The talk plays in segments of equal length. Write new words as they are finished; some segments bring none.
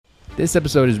This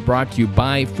episode is brought to you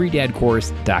by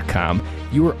freedadcourse.com.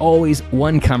 You are always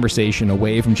one conversation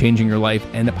away from changing your life,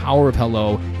 and the power of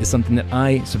hello is something that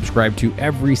I subscribe to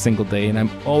every single day, and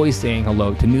I'm always saying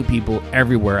hello to new people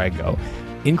everywhere I go.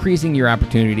 Increasing your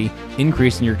opportunity,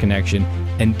 increasing your connection,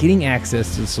 and getting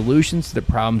access to the solutions to the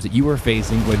problems that you are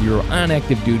facing, whether you're on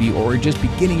active duty or just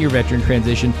beginning your veteran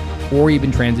transition, or you've been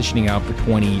transitioning out for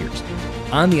 20 years.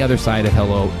 On the other side of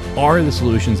hello are the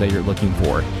solutions that you're looking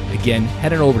for. Again,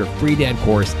 head on over to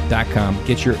freedadcourse.com.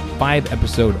 Get your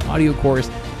 5-episode audio course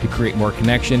to create more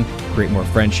connection, create more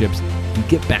friendships, and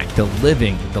get back to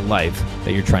living the life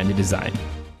that you're trying to design.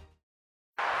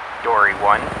 Dory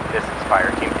 1, this is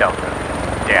Fire Team Delta.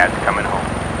 Dad's coming home.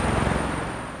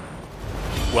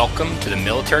 Welcome to the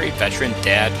Military Veteran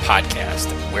Dad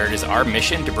Podcast, where it is our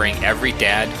mission to bring every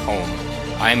dad home.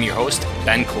 I am your host,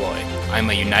 Ben Killoy. I'm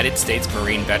a United States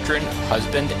Marine veteran,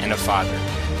 husband, and a father.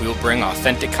 We will bring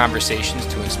authentic conversations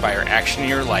to inspire action in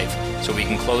your life so we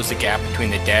can close the gap between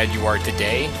the dad you are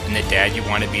today and the dad you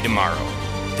want to be tomorrow.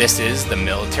 This is the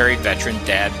Military Veteran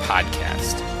Dad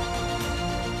Podcast.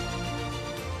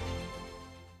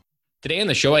 Today on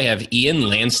the show, I have Ian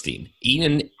Landstine.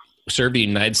 Ian served the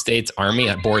United States Army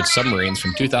aboard submarines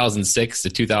from 2006 to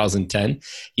 2010.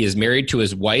 He is married to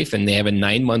his wife, and they have a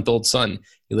 9-month-old son.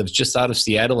 He lives just out of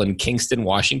Seattle in Kingston,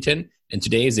 Washington, and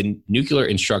today is a nuclear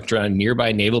instructor on a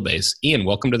nearby naval base. Ian,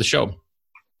 welcome to the show.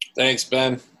 Thanks,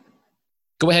 Ben.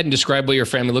 Go ahead and describe what your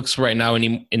family looks like right now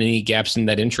and any gaps in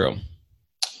that intro.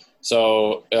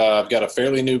 So I've got a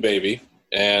fairly new baby,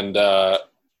 and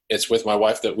it's with my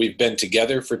wife that we've been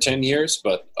together for 10 years,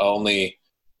 but only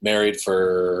married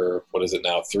for,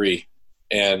 3.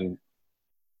 And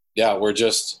yeah, we're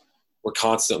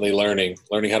constantly learning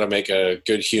how to make a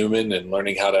good human and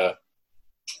learning how to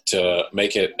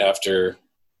make it after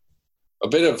a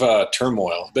bit of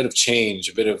turmoil, a bit of change,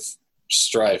 a bit of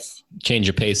strife. Change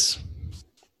of pace.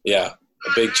 Yeah, a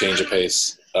big change of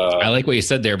pace. I like what you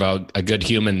said there about a good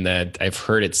human, that I've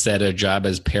heard it said a job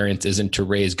as parents isn't to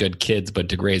raise good kids, but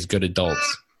to raise good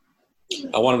adults.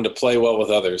 I want them to play well with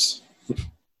others.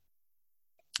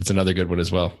 It's another good one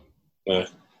as well.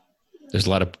 There's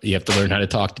you have to learn how to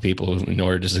talk to people in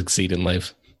order to succeed in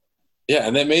life. Yeah,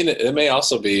 and it may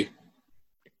also be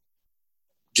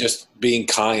just being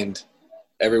kind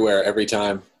everywhere, every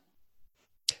time.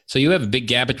 So you have a big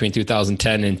gap between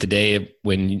 2010 and today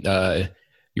when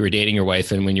you were dating your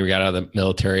wife and when you got out of the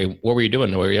military. What were you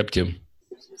doing? What were you up to?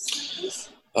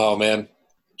 Oh, man.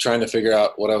 Trying to figure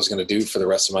out what I was going to do for the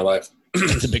rest of my life.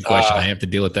 That's a big question. I have to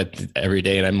deal with that every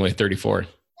day, and I'm only 34.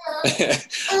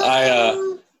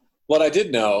 What I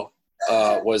did know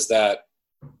was that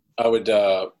I would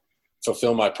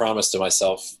fulfill my promise to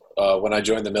myself. When I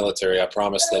joined the military, I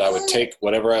promised that I would take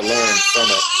whatever I learned from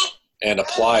it and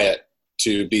apply it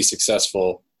to be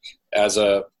successful as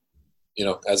another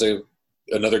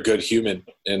good human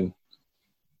and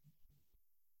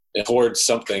towards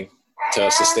something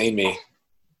to sustain me.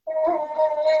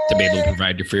 To be able to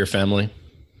provide for your family?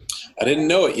 I didn't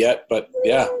know it yet, but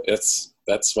yeah,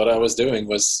 that's what I was doing,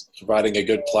 was providing a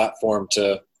good platform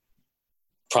to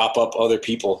prop up other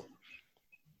people,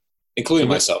 including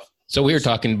myself. So we were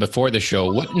talking before the show.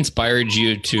 What inspired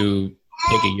you to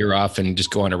take a year off and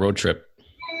just go on a road trip?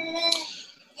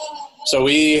 So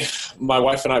my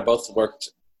wife and I both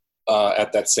worked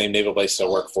at that same naval base I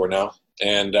work for now.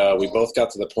 And we both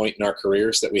got to the point in our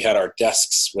careers that we had our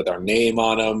desks with our name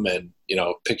on them and,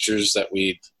 pictures that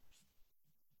we'd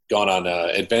gone on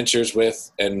adventures with.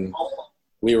 And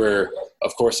we were,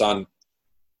 of course, on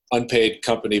unpaid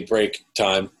company break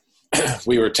time.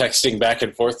 We were texting back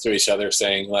and forth to each other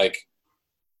saying, like,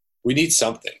 we need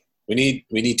something. We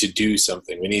need to do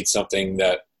something. We need something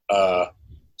that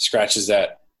scratches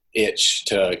that itch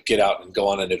to get out and go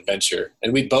on an adventure.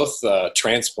 And we both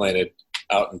transplanted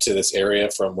out into this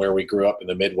area from where we grew up in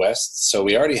the Midwest. So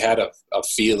we already had a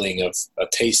feeling of a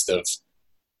taste of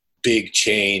big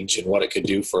change and what it could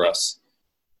do for us.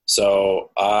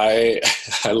 So I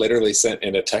literally sent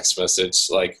in a text message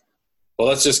like, well,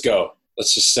 let's just go.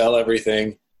 Let's just sell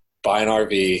everything, buy an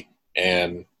RV,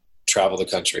 and travel the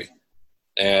country.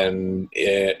 And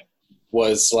it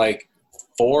was like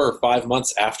 4 or 5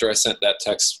 months after I sent that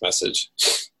text message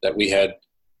that we had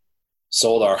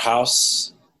sold our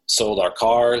house, sold our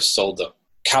cars, sold the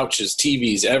couches,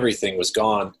 TVs, everything was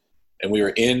gone. And we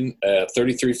were in a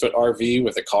 33-foot RV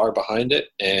with a car behind it,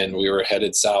 and we were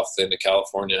headed south into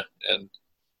California. And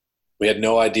we had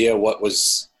no idea what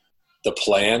was the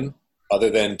plan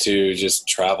other than to just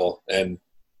travel and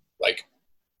like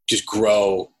just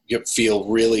grow, feel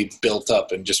really built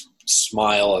up and just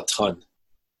smile a ton.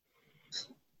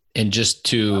 And just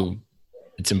to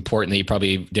it's important that you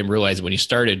probably didn't realize it when you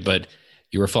started, but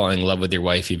you were falling in love with your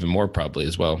wife even more probably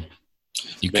as well.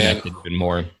 You connected even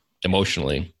more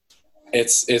emotionally.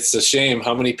 It's a shame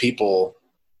how many people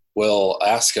will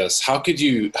ask us, how could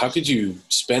you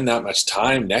spend that much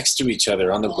time next to each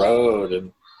other on the road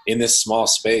and in this small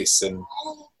space? And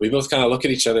we both kind of look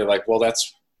at each other like, well, that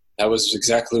was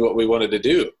exactly what we wanted to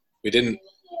do. We didn't,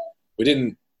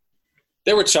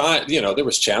 there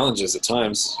was challenges at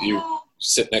times. You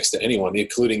sit next to anyone,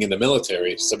 including in the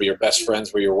military. Some of your best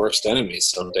friends were your worst enemies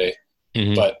someday.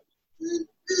 Mm-hmm. But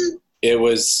it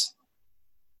was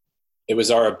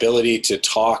our ability to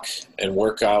talk and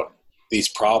work out these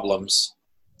problems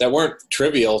that weren't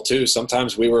trivial too.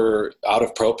 Sometimes we were out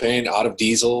of propane, out of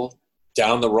diesel,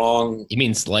 down the wrong. You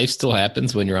mean life still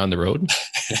happens when you're on the road?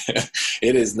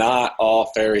 It is not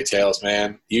all fairy tales,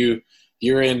 man.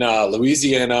 You're in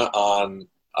Louisiana on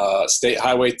State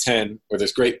Highway 10, where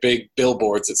there's great big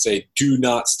billboards that say, do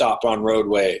not stop on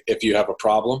roadway if you have a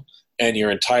problem, and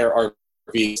your entire RV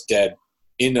is dead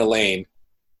in a lane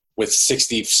with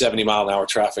 60, 70 mile an hour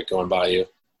traffic going by you.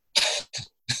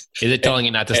 Is it telling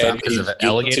you not to stop because of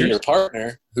alligators? To your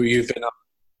partner who you've been up.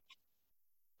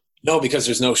 No, because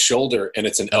there's no shoulder and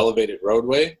it's an elevated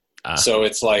roadway. So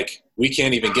it's like, we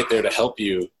can't even get there to help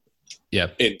you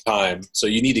in time. So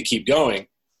you need to keep going.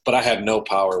 But I had no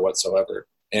power whatsoever.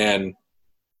 And,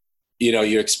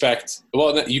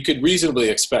 you could reasonably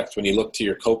expect when you look to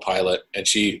your co-pilot and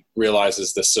she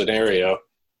realizes the scenario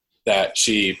that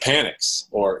she panics,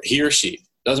 or he or she,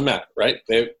 doesn't matter, right?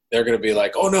 They're going to be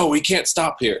like, oh no, we can't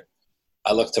stop here.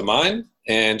 I looked to mine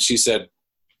and she said,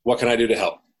 what can I do to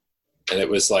help? And it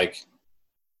was like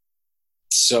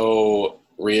so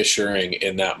reassuring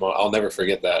in that moment. I'll never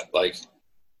forget that. Like,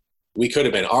 we could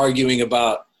have been arguing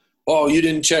about, oh, you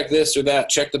didn't check this or that,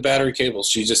 check the battery cables.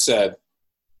 She just said,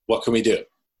 what can we do?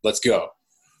 Let's go.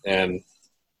 And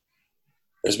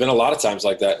there's been a lot of times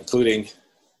like that, including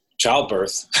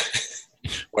childbirth,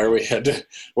 where then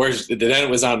it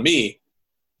was on me,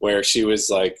 where she was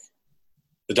like,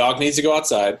 the dog needs to go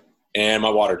outside and my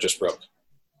water just broke.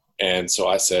 And so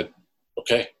I said,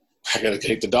 okay, I got to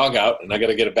take the dog out and I got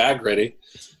to get a bag ready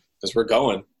because we're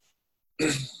going.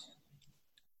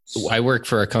 I work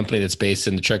for a company that's based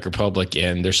in the Czech Republic,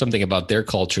 and there's something about their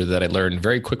culture that I learned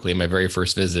very quickly in my very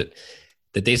first visit,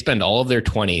 that they spend all of their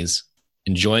 20s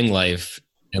enjoying life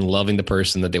and loving the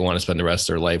person that they want to spend the rest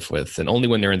of their life with. And only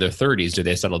when they're in their 30s do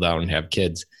they settle down and have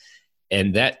kids.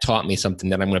 And that taught me something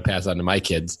that I'm going to pass on to my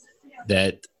kids,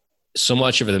 that so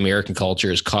much of the American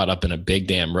culture is caught up in a big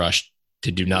damn rush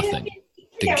to do nothing,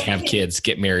 to have kids,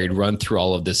 get married, run through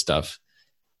all of this stuff.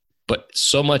 But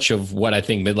so much of what I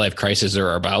think midlife crises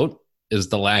are about is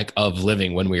the lack of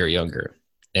living when we are younger,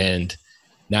 and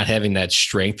not having that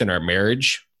strength in our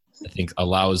marriage, I think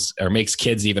allows or makes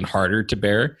kids even harder to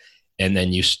bear. And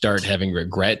then you start having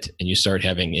regret and you start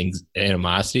having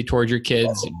animosity towards your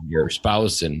kids and your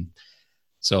spouse. And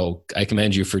so I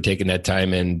commend you for taking that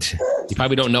time, and you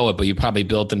probably don't know it, but you probably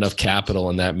built enough capital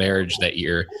in that marriage that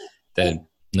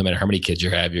no matter how many kids you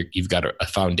have, you've got a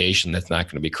foundation that's not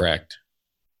going to be cracked.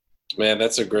 Man,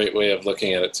 that's a great way of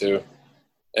looking at it too.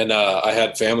 And I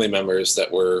had family members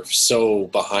that were so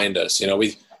behind us.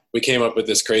 We came up with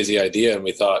this crazy idea, and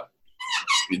we thought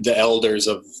the elders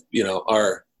of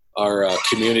our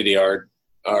community, our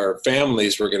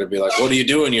families were going to be like, what are you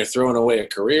doing? You're throwing away a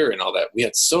career and all that. We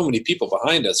had so many people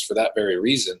behind us for that very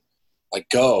reason. Like,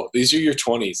 go, these are your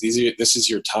 20s. This is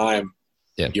your time.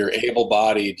 Yeah. You're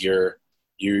able-bodied.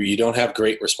 You don't have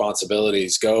great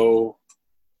responsibilities. Go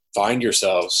find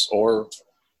yourselves. Or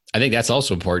I think that's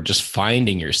also important, just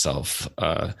finding yourself.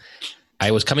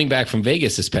 I was coming back from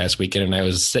Vegas this past weekend, and I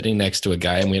was sitting next to a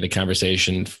guy, and we had a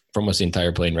conversation for almost the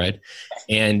entire plane ride.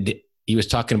 And he was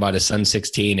talking about his son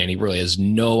 16, and he really has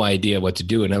no idea what to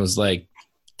do. And I was like,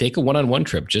 take a one-on-one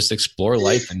trip, just explore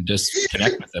life and just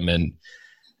connect with them. And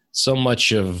so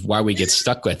much of why we get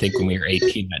stuck, I think, when we were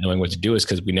 18, not knowing what to do, is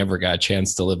because we never got a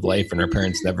chance to live life, and our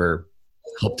parents never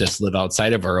helped us live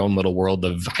outside of our own little world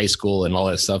of high school and all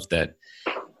that stuff, that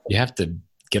you have to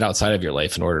get outside of your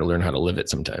life in order to learn how to live it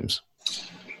sometimes.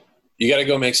 You got to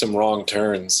go make some wrong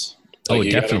turns.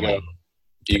 Definitely.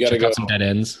 You got to go some dead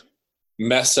ends.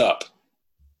 Mess up.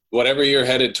 Whatever you're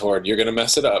headed toward, you're going to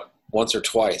mess it up once or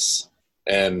twice.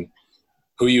 And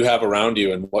who you have around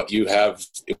you and what you have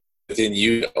within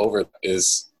you over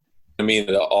is,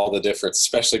 all the difference,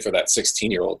 especially for that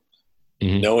 16-year-old.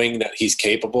 Mm-hmm. Knowing that he's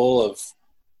capable of,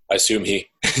 I assume he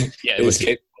is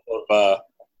capable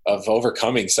of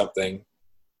overcoming something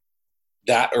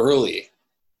that early.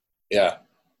 Yeah.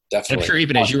 definitely. I'm sure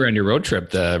even as you were on your road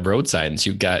trip, the road signs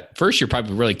you got, first, you're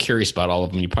probably really curious about all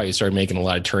of them. You probably started making a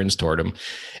lot of turns toward them,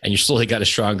 and you slowly got a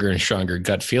stronger and stronger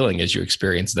gut feeling as you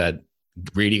experienced that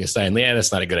reading a sign. Yeah,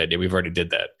 that's not a good idea. We've already did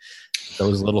that.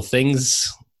 Those little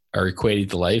things are equated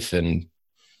to life, and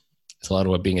it's a lot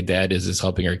of what being a dad is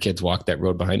helping our kids walk that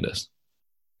road behind us.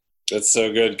 That's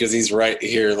so good because he's right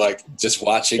here, like just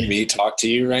watching me talk to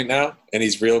you right now, and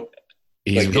he's real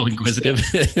Inquisitive.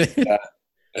 Yeah,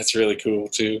 that's really cool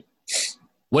too.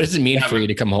 What does it mean for you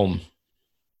to come home?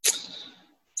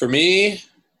 For me,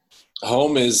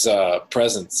 home is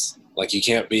presence. Like you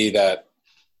can't be that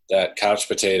couch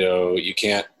potato. You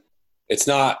can't. It's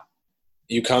not.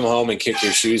 You come home and kick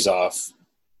your shoes off.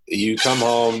 You come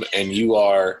home and you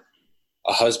are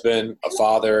a husband, a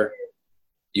father.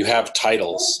 You have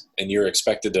titles and you're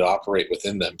expected to operate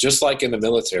within them. Just like in the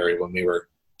military when we were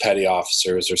petty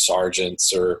officers or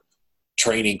sergeants or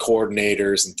training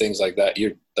coordinators and things like that.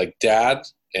 You're like dad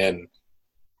and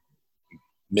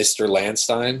Mr.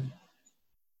 Landstine,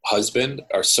 husband,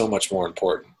 are so much more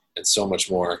important and so much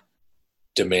more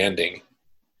demanding.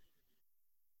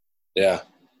 Yeah.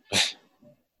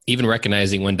 Even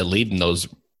recognizing when to lead in those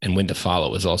and when to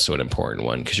follow is also an important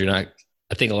one, because I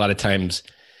think a lot of times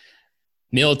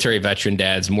military veteran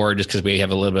dads, more just because we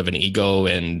have a little bit of an ego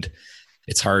and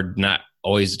it's hard not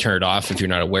always to turn it off if you're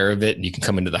not aware of it, and you can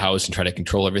come into the house and try to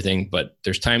control everything. But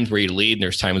there's times where you lead and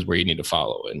there's times where you need to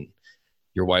follow, and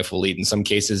your wife will lead in some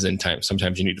cases, and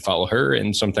sometimes you need to follow her,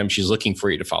 and sometimes she's looking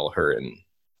for you to follow her, and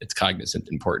it's cognizant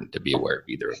and important to be aware of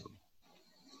either of them.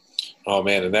 Oh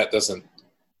man. And that doesn't,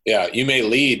 yeah, you may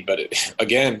lead, but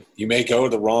again, you may go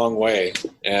the wrong way,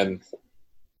 and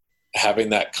having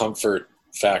that comfort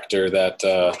factor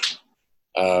that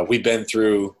we've been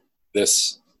through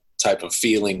this type of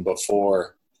feeling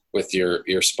before with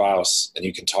your spouse, and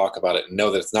you can talk about it and know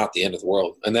that it's not the end of the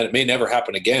world, and that it may never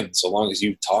happen again so long as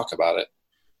you talk about it.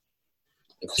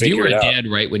 If you were a dad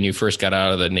right when you first got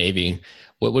out of the Navy,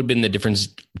 what would have been the difference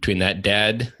between that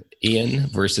dad, Ian,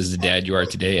 versus the dad you are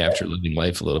today after living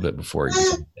life a little bit before you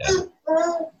became a dad?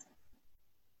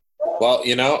 Well,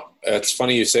 it's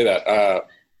funny you say that.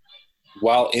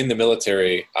 While in the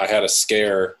military, I had a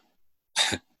scare,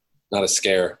 not a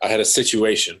scare, I had a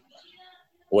situation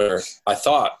where I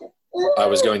thought I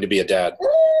was going to be a dad.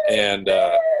 And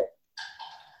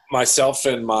myself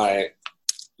and my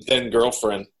then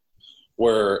girlfriend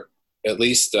were at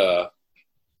least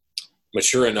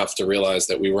mature enough to realize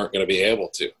that we weren't going to be able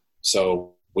to.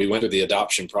 So we went through the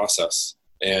adoption process.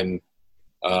 And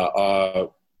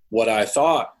what I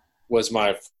thought was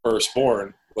my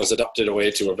firstborn was adopted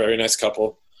away to a very nice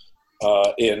couple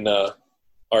in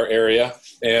our area.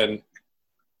 And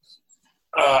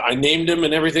I named him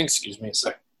and everything. Excuse me a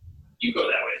second. You go that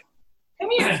way. Come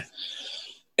here.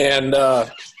 And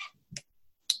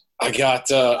I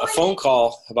got a phone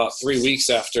call about 3 weeks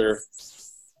after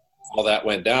all that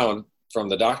went down from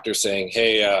the doctor saying,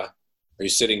 hey, are you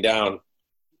sitting down?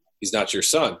 He's not your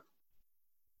son.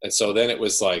 And so then it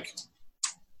was like,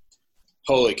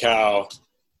 holy cow.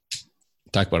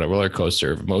 Talk about a roller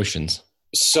coaster of emotions.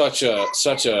 Such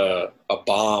a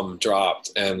bomb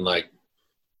dropped, and like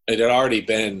it had already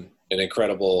been an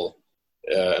incredible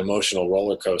emotional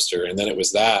roller coaster, and then it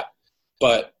was that.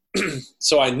 But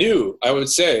so I knew, I would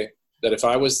say that if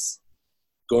I was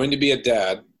going to be a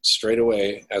dad straight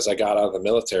away as I got out of the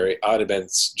military, I would have been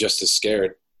just as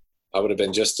scared. I would have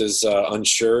been just as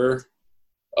unsure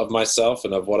of myself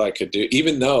and of what I could do,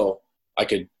 even though I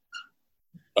could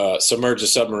submerge a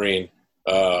submarine,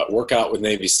 work out with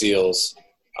Navy SEALs.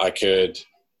 I could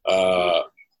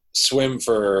swim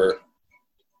for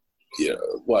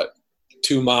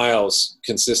 2 miles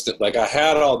consistent. Like I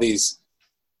had all these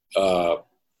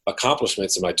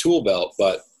accomplishments in my tool belt,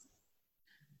 but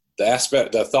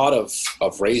the thought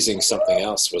of raising something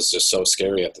else was just so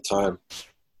scary at the time.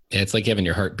 Yeah, it's like having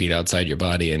your heart beat outside your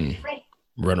body and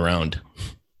run around.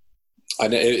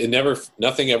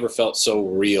 Nothing ever felt so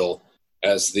real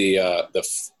as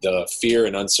the fear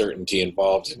and uncertainty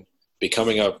involved in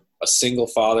becoming a single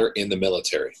father in the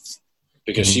military,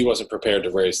 because she wasn't prepared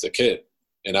to raise the kid.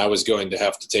 And I was going to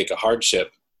have to take a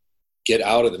hardship, get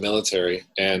out of the military,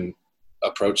 and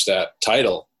approach that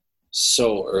title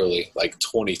so early, like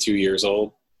 22 years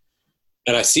old.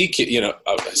 And I see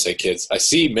I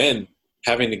see men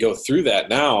having to go through that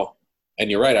now. And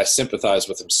you're right, I sympathize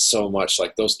with them so much.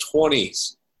 Like those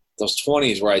 20s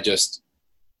where I just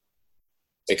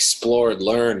explored,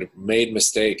 learned, made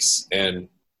mistakes, and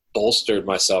bolstered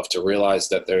myself to realize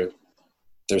that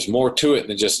there's more to it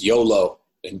than just YOLO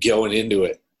and going into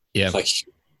it. Yeah. Like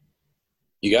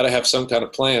you got to have some kind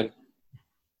of plan.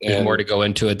 There's more to go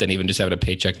into it than even just having a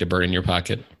paycheck to burn in your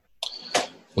pocket.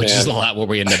 which is a lot what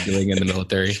we end up doing in the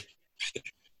military.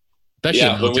 Especially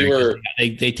in the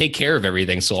military, they take care of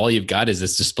everything. So all you've got is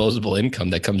this disposable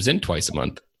income that comes in twice a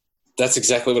month. That's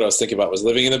exactly what I was thinking about, was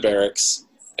living in the barracks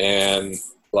and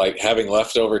like having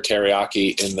leftover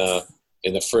teriyaki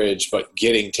in the fridge, but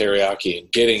getting teriyaki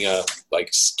and getting a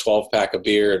 12-pack of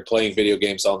beer and playing video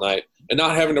games all night and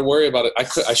not having to worry about it.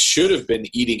 I should have been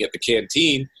eating at the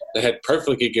canteen that had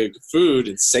perfectly good food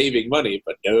and saving money,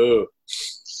 but no.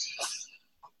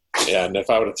 Yeah, and if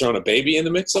I would have thrown a baby in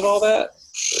the mix of all that,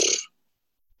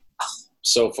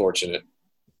 so fortunate.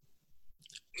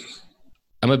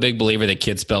 I'm a big believer that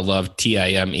kids spell love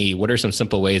Time. What are some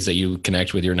simple ways that you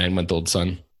connect with your 9-month-old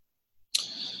son?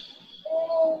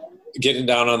 Getting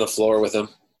down on the floor with him.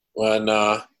 When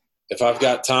if I've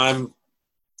got time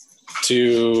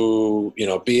to,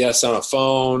 BS on a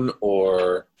phone,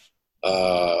 or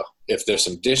if there's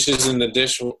some dishes in the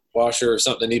dishwasher or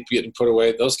something that need to get put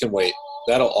away, those can wait.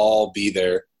 That'll all be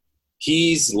there.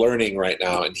 He's learning right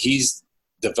now, and he's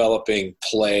developing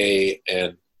play,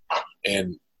 and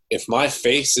if my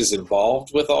face is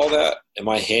involved with all that and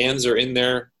my hands are in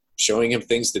there showing him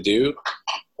things to do,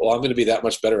 well, I'm going to be that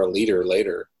much better a leader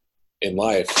later in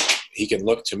life. He can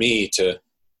look to me to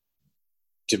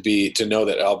know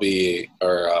that I'll be,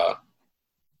 or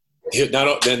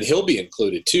then he'll be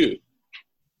included too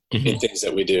in things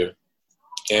that we do,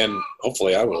 and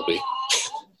hopefully I will be.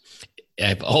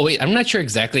 I'm not sure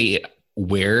exactly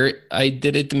where I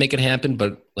did it to make it happen,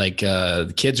 but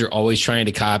the kids are always trying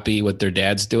to copy what their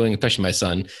dad's doing, especially my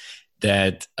son,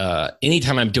 that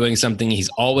anytime I'm doing something, he's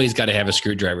always got to have a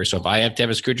screwdriver. So if I have to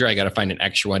have a screwdriver, I got to find an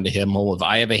extra one to him. If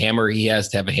I have a hammer, he has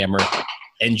to have a hammer.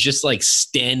 And just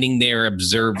standing there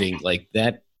observing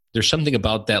that, there's something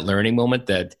about that learning moment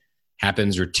that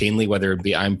happens routinely, whether it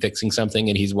be I'm fixing something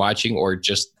and he's watching, or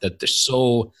just that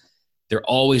they're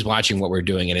always watching what we're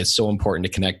doing. And it's so important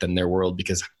to connect in their world,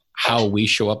 because how we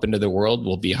show up into the world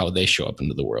will be how they show up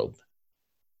into the world.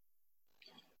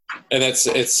 And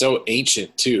it's so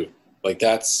ancient too.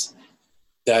 That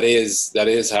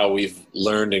is how we've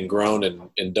learned and grown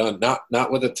and done.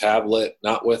 Not with a tablet,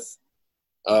 not with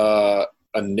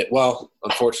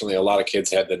unfortunately a lot of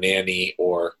kids had the nanny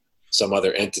or some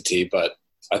other entity, but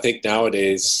I think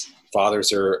nowadays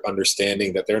fathers are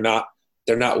understanding that they're not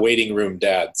waiting room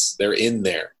dads. They're in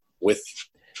there with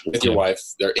your wife.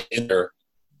 They're in there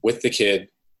with the kid.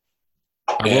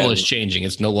 Our role is changing.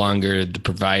 It's no longer the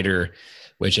provider,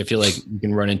 which I feel like you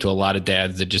can run into a lot of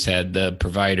dads that just had the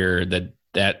provider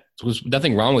that was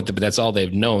nothing wrong with it, but that's all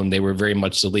they've known. They were very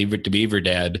much the leave it to beaver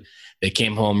dad. They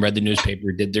came home, read the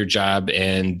newspaper, did their job,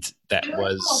 and that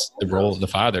was the role of the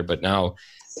father. But now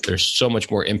there's so much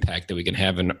more impact that we can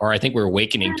have. Or I think we're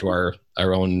awakening to our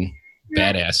own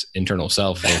badass internal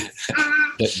self.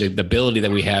 The ability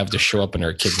that we have to show up in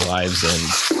our kids' lives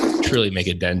and truly make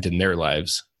a dent in their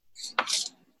lives.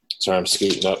 Sorry, I'm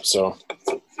scooting up. So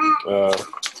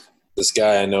this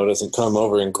guy I know doesn't come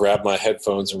over and grab my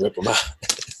headphones and rip them out.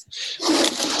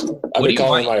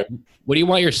 What do you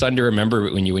want your son to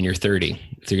remember when you're 30?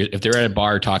 If they're at a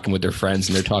bar talking with their friends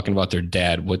and they're talking about their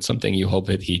dad, what's something you hope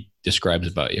that he describes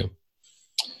about you?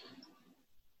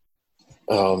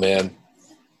 Oh man,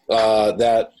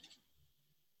 that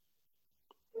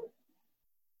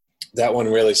one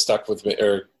really stuck with me,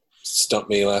 or stumped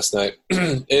me last night.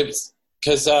 It's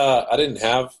because I didn't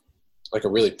have a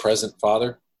really present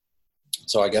father,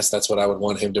 so I guess that's what I would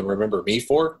want him to remember me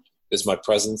for, is my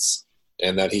presence,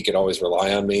 and that he could always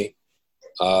rely on me,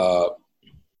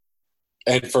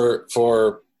 and for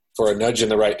a nudge in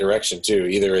the right direction too.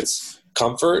 Either it's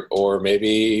comfort or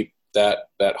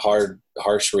that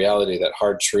harsh reality, that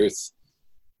hard truth.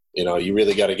 You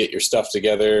really got to get your stuff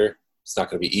together. It's not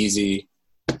going to be easy.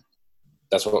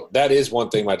 That is one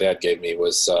thing my dad gave me,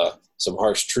 was some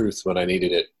harsh truth when I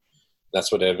needed it.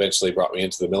 That's what eventually brought me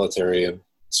into the military, and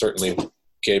certainly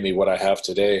gave me what I have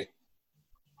today.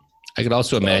 I could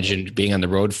also imagine being on the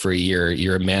road for a year.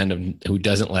 You're a man who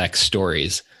doesn't lack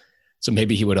stories. So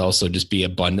maybe he would also just be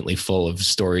abundantly full of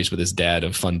stories with his dad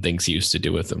of fun things he used to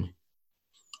do with him.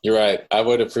 You're right. I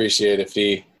would appreciate if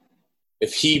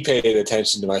he paid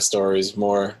attention to my stories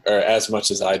more, or as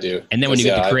much as I do. And then when you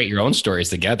get to create your own stories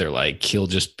together, he'll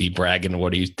just be bragging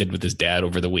what he did with his dad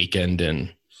over the weekend.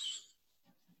 And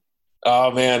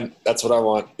oh man, that's what I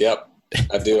want. Yep,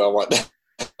 I do. I want that.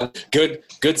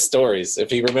 Good stories. If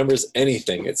he remembers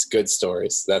anything, it's good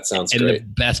stories. That sounds great. And the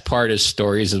best part is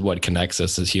stories is what connects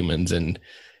us as humans, and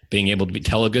being able to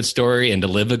tell a good story and to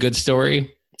live a good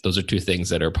story. Those are two things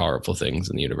that are powerful things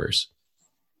in the universe.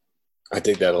 I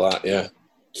dig that a lot. Yeah.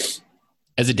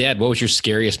 As a dad, what was your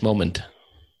scariest moment?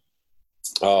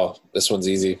 Oh, this one's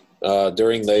easy.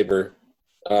 During labor,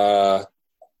 My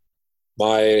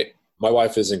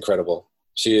wife is incredible.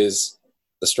 She is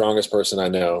the strongest person I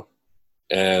know,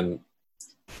 and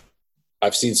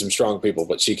I've seen some strong people,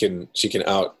 but she can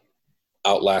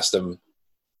outlast them.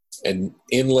 And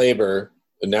in labor,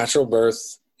 a natural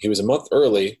birth, he was a month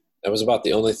early. That was about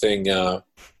the only thing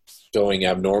going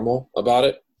abnormal about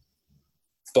it.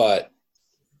 But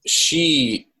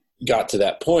she got to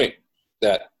that point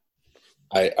that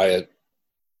I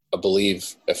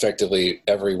believe effectively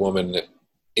every woman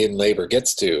in labor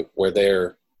gets to, where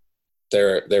they're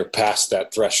past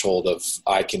that threshold of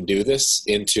I can do this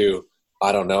into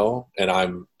I don't know, and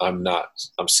I'm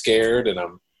scared, and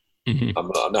I'm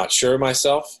not sure of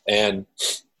myself, and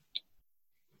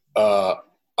I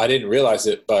didn't realize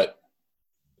it, but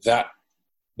that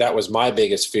was my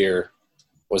biggest fear,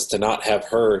 was to not have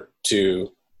her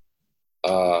to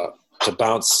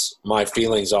bounce my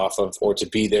feelings off of, or to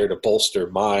be there to bolster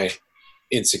my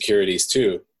insecurities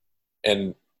too.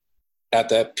 And at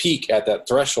that peak, at that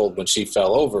threshold, when she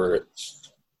fell over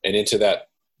and into that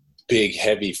big,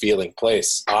 heavy feeling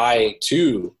place, I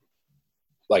too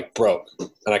like broke,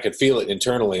 and I could feel it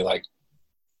internally, like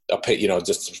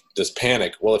just this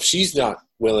panic. Well, if she's not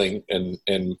willing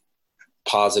and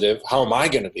positive, how am I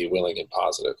going to be willing and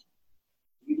positive?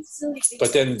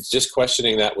 But then just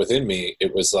questioning that within me,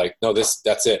 it was like, no,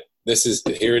 that's it.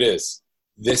 Here it is.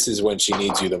 This is when she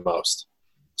needs you the most.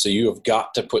 So you have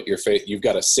got to put your faith, you've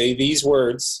got to say these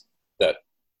words that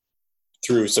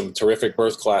through some terrific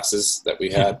birth classes that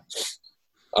we had,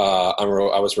 I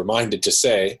was reminded to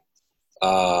say,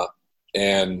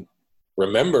 and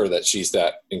remember that she's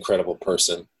that incredible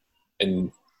person,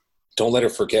 and don't let her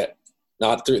forget,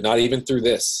 not even through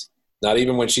this, not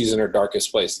even when she's in her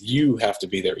darkest place. You have to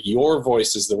be there. Your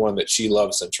voice is the one that she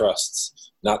loves and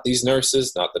trusts, not these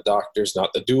nurses, not the doctors,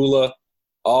 not the doula.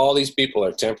 All these people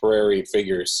are temporary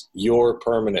figures. You're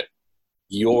permanent.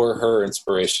 You're her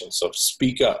inspiration. So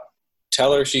speak up.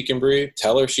 Tell her she can breathe.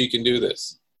 Tell her she can do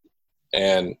this.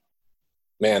 And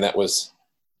man, that was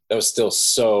still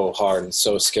so hard and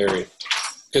so scary,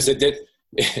 because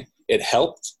it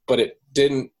helped, but it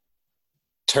didn't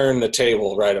turn the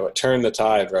table right away, turn the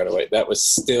tide right away. That was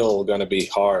still going to be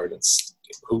hard. It's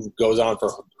who goes on for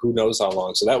who knows how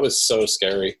long. So that was so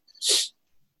scary,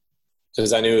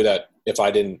 because I knew that if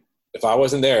I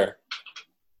wasn't there,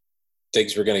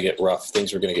 things were going to get rough.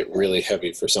 Things were going to get really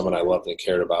heavy for someone I loved and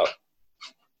cared about.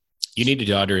 You need a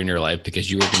daughter in your life, because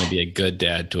you are going to be a good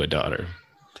dad to a daughter.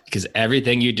 Because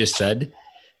everything you just said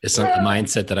is the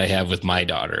mindset that I have with my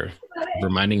daughter,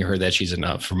 reminding her that she's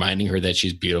enough, reminding her that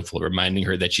she's beautiful, reminding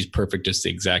her that she's perfect just the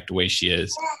exact way she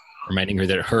is, reminding her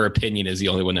that her opinion is the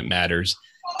only one that matters.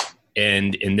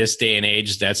 And in this day and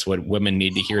age, that's what women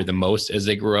need to hear the most as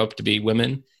they grow up to be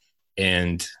women.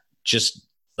 And just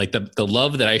like the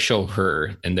love that I show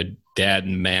her and the dad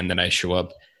and man that I show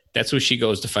up, that's what she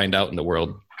goes to find out in the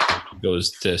world. She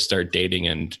goes to start dating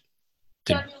and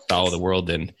to follow the world.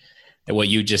 And what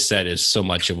you just said is so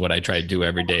much of what I try to do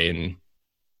every day, and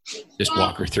just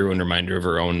walk her through and remind her of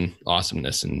her own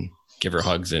awesomeness and give her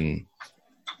hugs. And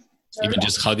even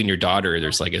just hugging your daughter,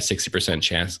 there's like a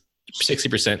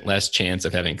 60% less chance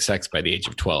of having sex by the age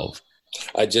of 12.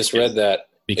 I just read that.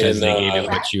 Because they gave it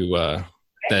what you,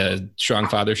 the strong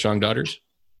father, strong daughters?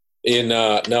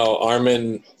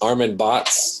 Armin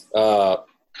Bott's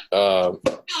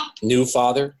New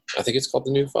Father. I think it's called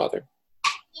The New Father.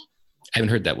 I haven't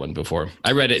heard that one before.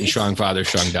 I read it in Strong Father,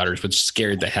 Strong Daughters, which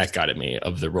scared the heck out of me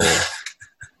of the role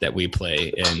that we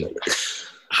play, and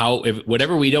how if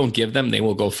whatever we don't give them, they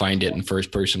will go find it in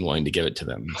first person wanting to give it to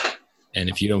them. And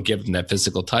if you don't give them that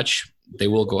physical touch, they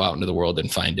will go out into the world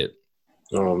and find it.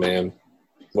 Oh, man.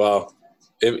 Well,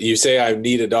 you say I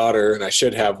need a daughter and I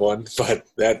should have one, but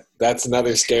that's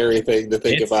another scary thing to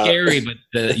think about. It's scary, but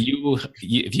if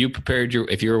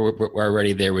you were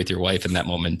already there with your wife in that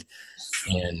moment,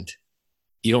 and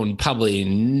you don't probably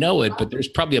know it, but there's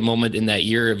probably a moment in that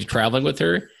year of traveling with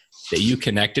her that you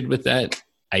connected with that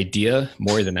idea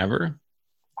more than ever,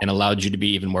 and allowed you to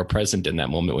be even more present in that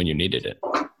moment when you needed it,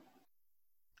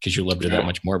 because you loved her that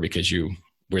much more, because you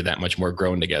were that much more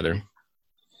grown together.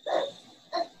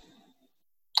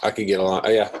 I could get along.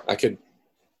 Yeah, I could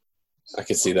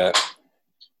see that.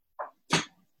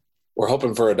 We're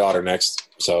hoping for a daughter next,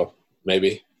 so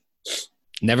maybe.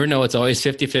 Never know. It's always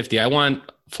 50-50. I want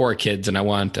 4 kids and I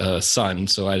want a son.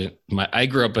 So I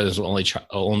grew up as an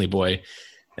only boy,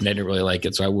 and I didn't really like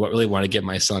it. So I really want to get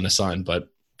my son a son, but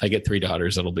if I get 3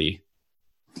 daughters, it'll be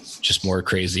just more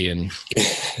crazy. And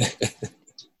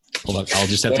I'll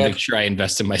just have to make sure I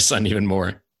invest in my son even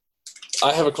more.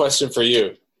 I have a question for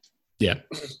you. Yeah.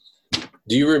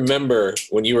 Do you remember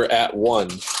when you were at 1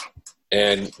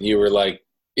 and you were like,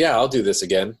 yeah, I'll do this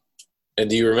again. And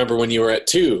do you remember when you were at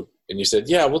 2 and you said,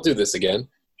 yeah, we'll do this again?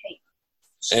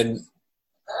 And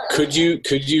could you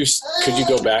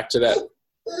go back to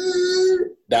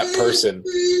that person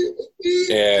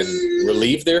and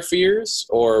relieve their fears,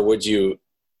 or would you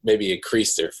maybe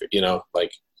increase their, don't,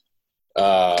 like,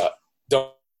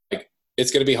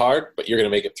 it's going to be hard, but you're going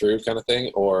to make it through kind of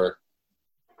thing? Or,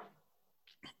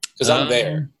 because I'm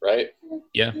there, right?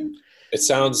 Yeah. It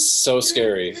sounds so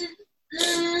scary.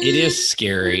 It is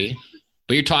scary,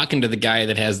 but you're talking to the guy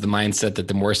that has the mindset that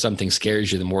the more something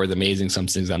scares you, the more amazing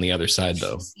something's on the other side,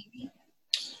 though.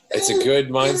 It's a good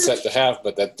mindset to have,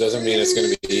 but that doesn't mean it's going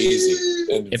to be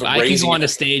easy. And if I can go on a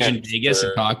stage in Vegas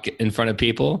and talk in front of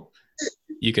people,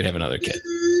 you could have another kid.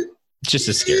 It's just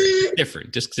as scary.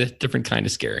 Different. Just a different kind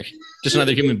of scary. Just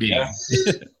another human being. Yeah.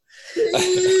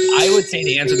 I would say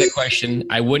to answer that question,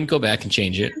 I wouldn't go back and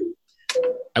change it.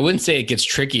 I wouldn't say it gets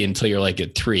tricky until you're like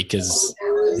at 3, because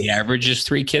the average is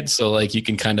 3 kids. So like you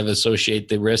can kind of associate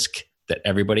the risk that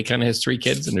everybody kind of has 3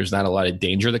 kids, and there's not a lot of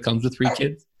danger that comes with 3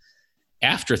 kids.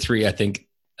 After 3, I think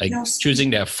like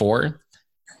choosing to have 4,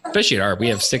 especially we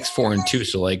have 6, 4, and 2.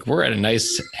 So like we're at a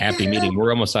nice happy medium.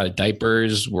 We're almost out of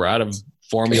diapers. We're out of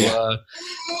formula.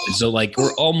 Yeah. So like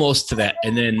we're almost to that.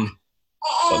 And then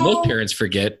what most parents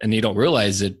forget, and you don't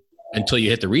realize it until you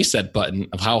hit the reset button,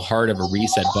 of how hard of a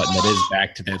reset button that is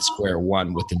back to that square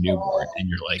one with the newborn. And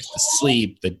you're like the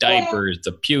sleep, the diapers,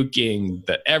 the puking,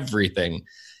 the everything.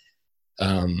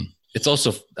 It's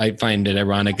also, I find it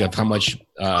ironic of how much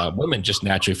women just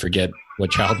naturally forget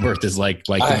what childbirth is like.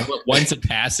 Once it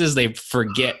passes, they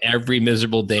forget every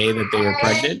miserable day that they were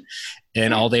pregnant,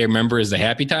 and all they remember is the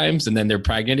happy times. And then they're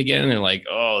pregnant again, and they're like,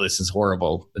 "Oh, this is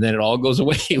horrible." And then it all goes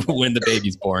away when the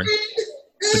baby's born.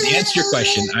 But to answer your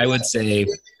question, I would say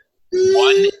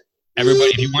 1.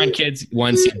 Everybody, if you want kids,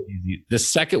 1 seems easy. The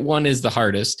second one is the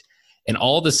hardest, and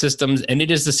all the systems, and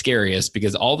it is the scariest,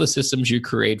 because all the systems you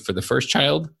create for the first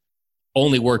child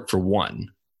only work for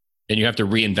 1, and you have to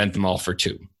reinvent them all for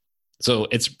 2. So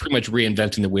it's pretty much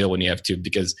reinventing the wheel when you have 2,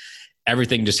 because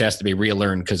everything just has to be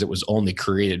relearned because it was only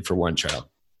created for 1 child.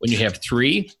 When you have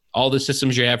 3, all the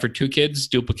systems you have for 2 kids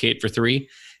duplicate for 3,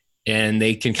 and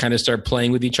they can kind of start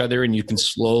playing with each other, and you can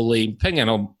slowly, depending on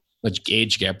how much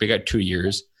age gap, we got 2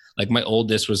 years. Like my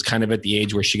oldest was kind of at the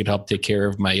age where she could help take care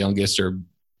of my youngest or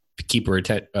keep her,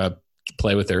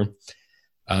 play with her.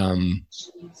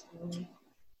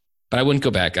 But I wouldn't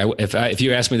go back. If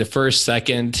you asked me the first,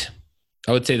 second,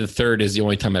 I would say the third is the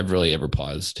only time I've really ever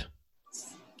paused.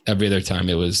 Every other time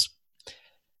it was,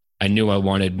 I knew I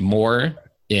wanted more,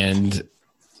 and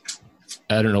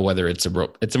I don't know whether it's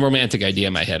a romantic idea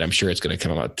in my head. I'm sure it's going to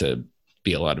come out to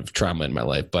be a lot of trauma in my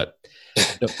life, but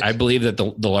I believe that the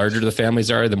larger the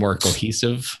families are, the more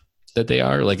cohesive that they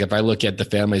are. Like if I look at the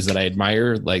families that I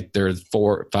admire, like they're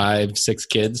 4, 5, 6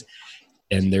 kids,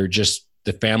 and they're just,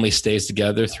 the family stays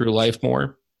together through life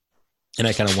more. And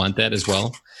I kind of want that as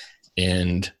well.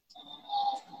 And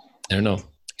I don't know.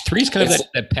 3 is kind of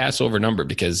that Passover number,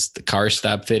 because the cars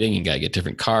stop fitting. You got to get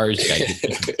different cars. You got to get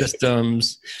different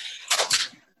systems.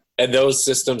 And those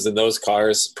systems and those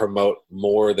cars promote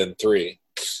more than 3.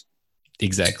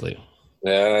 Exactly.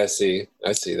 Yeah, I see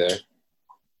there.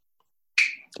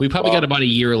 We probably got about a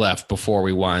year left before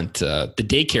we want, the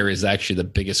daycare is actually the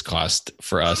biggest cost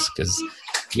for us, because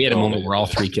we had a moment where all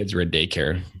 3 kids were in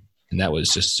daycare, and that was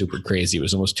just super crazy. It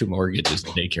was almost 2 mortgages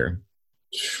in daycare.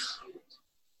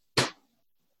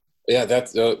 Yeah,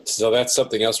 that's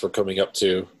something else we're coming up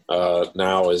to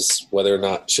now, is whether or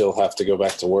not she'll have to go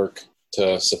back to work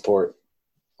to support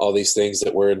all these things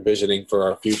that we're envisioning for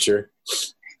our future,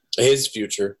 his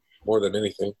future, more than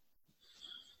anything.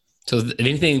 So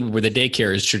anything where the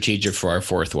daycare is strategic for our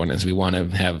 4th one, is we want to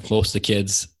have most of the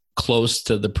kids close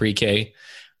to the pre-K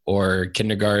or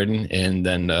kindergarten, and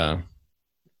then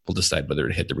we'll decide whether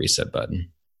to hit the reset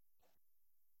button.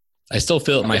 I still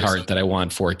feel it in my heart that I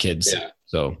want 4 kids. Yeah.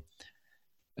 So,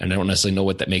 and I don't necessarily know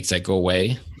what that makes that go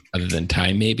away, other than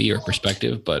time maybe, or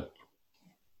perspective, but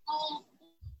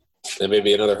there may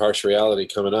be another harsh reality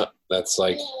coming up. That's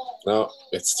like, no,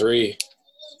 it's 3.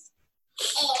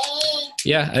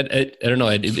 Yeah, I don't know.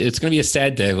 It's going to be a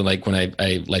sad day when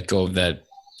I let go of that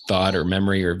thought or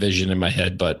memory or vision in my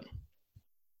head, but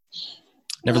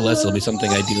nevertheless, it'll be something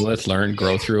I do. Let's learn,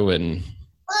 grow through, and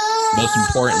most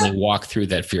importantly, walk through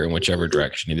that fear in whichever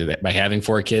direction, either that by having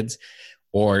 4 kids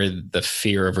or the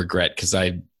fear of regret. Because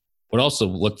I would also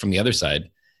look from the other side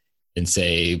and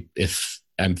say, if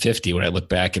I'm 50, would I look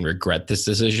back and regret this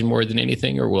decision more than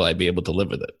anything, or will I be able to live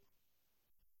with it?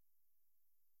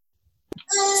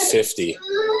 50,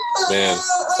 man,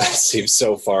 that seems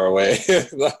so far away.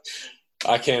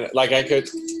 I can't, like I could,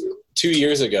 2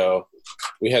 years ago,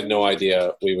 we had no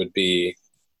idea we would be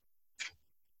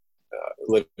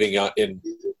living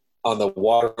on the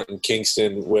water in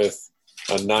Kingston with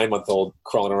a 9-month-old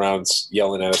crawling around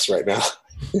yelling at us right now.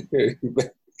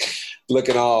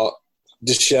 Looking all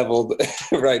disheveled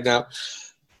right now.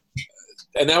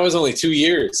 And that was only 2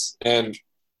 years. And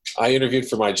I interviewed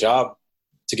for my job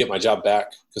to get my job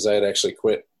back because I had actually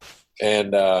quit.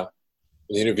 And the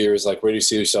interviewer was like, where do you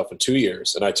see yourself in 2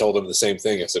 years? And I told him the same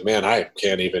thing. I said, man, I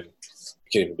can't even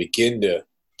begin to,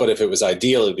 but if it was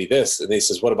ideal, it'd be this. And he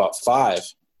says, what about 5?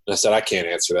 And I said, I can't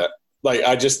answer that. Like,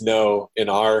 I just know in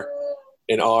our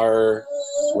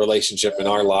relationship, in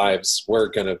our lives,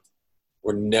 we're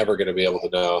never going to be able to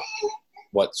know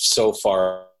what so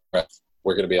far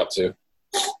we're going to be up to.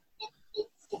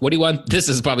 What do you want? This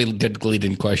is probably a good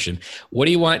lead-in question. What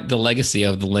do you want the legacy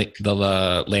of the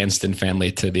Landstine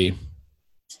family to be?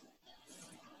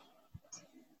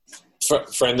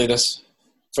 Friendliness,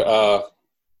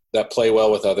 that play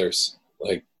well with others.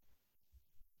 Like,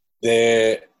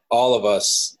 all of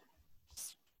us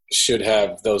should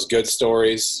have those good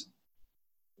stories,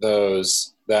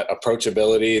 that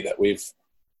approachability that we've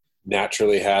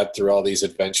naturally had through all these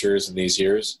adventures and these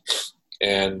years.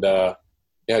 And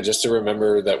just to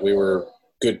remember that we were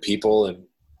good people and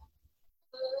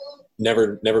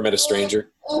never met a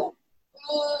stranger.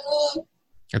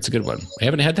 That's a good one. I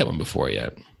haven't had that one before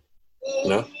yet.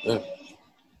 No.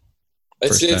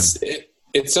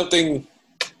 It's something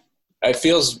it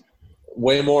feels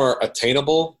way more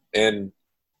attainable and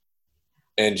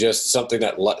just something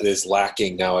that is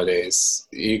lacking nowadays.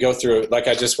 You go through, like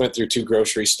I just went through 2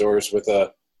 grocery stores with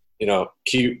a,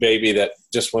 cute baby that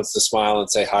just wants to smile and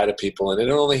say hi to people. And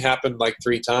it only happened like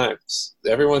 3 times.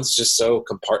 Everyone's just so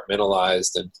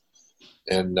compartmentalized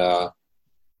and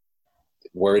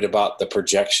worried about the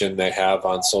projection they have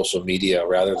on social media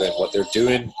rather than what they're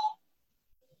doing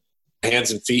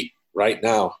hands and feet right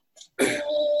now.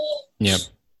 Yep.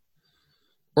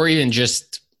 Or even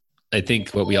just, I think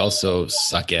what we also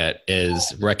suck at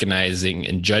is recognizing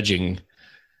and judging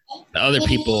the other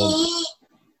people.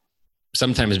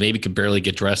 Sometimes maybe could barely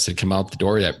get dressed and come out the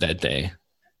door that day,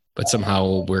 but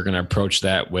somehow we're going to approach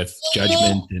that with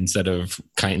judgment instead of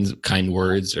kind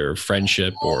words or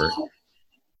friendship. Or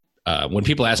when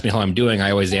people ask me how I'm doing,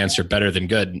 I always answer better than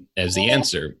good as the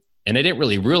answer. And I didn't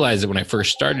really realize it when I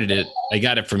first started it. I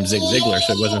got it from Zig Ziglar,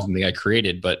 so it wasn't something I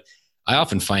created, but I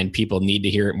often find people need to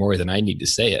hear it more than I need to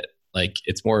say it. Like,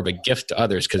 it's more of a gift to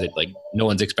others because no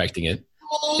one's expecting it.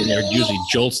 And it usually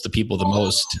jolts the people the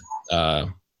most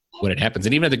when it happens.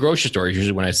 And even at the grocery store,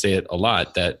 usually when I say it a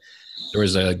lot, that there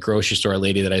was a grocery store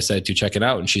lady that I said to check it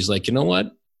out. And she's like, you know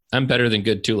what? I'm better than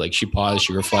good too. Like, she paused,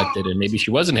 she reflected, and maybe she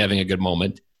wasn't having a good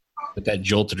moment, but that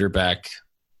jolted her back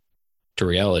to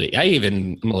reality.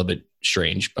 I'm a little bit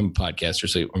strange. I'm a podcaster,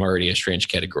 so I'm already a strange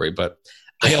category, but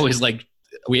I always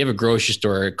we have a grocery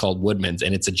store called Woodman's,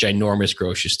 and it's a ginormous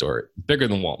grocery store, bigger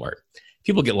than Walmart.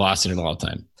 People get lost in it all the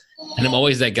time. And I'm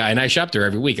always that guy, and I shop there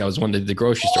every week. I was one of the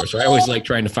grocery store, so I always like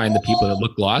trying to find the people that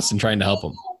look lost and trying to help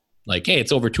them. Like, hey,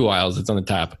 it's over 2 aisles, it's on the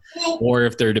top. Or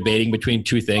if they're debating between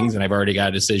 2 things and I've already got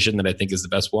a decision that I think is the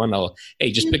best one,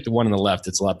 just pick the one on the left.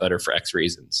 It's a lot better for X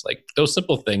reasons. Like, those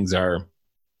simple things are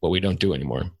what we don't do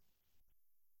anymore.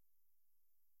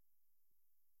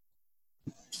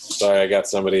 Sorry, I got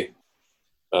somebody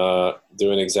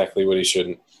doing exactly what he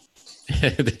shouldn't.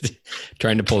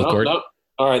 Trying to pull the cord. No.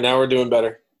 All right, now we're doing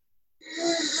better.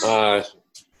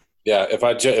 If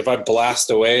I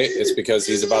blast away, it's because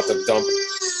he's about to dump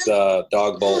the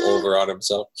dog bowl over on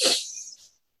himself.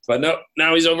 But no,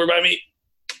 now he's over by me.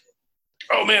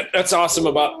 Oh man, that's awesome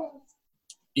about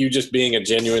you just being a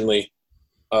genuinely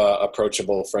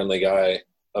approachable, friendly guy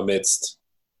amidst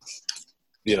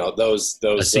those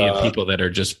a sea of people that are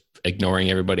just ignoring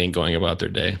everybody and going about their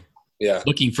day. Yeah,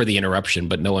 looking for the interruption,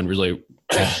 but no one really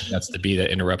that's to be the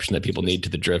interruption that people need to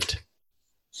the drift.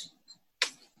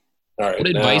 All right, what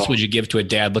advice would you give to a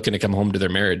dad looking to come home to their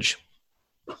marriage?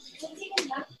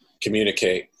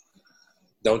 Communicate.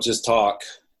 Don't just talk.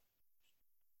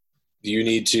 You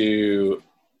need to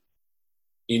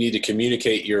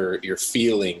communicate your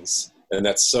feelings, and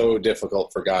that's so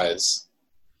difficult for guys,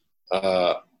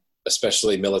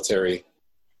 especially military.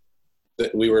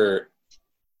 That we were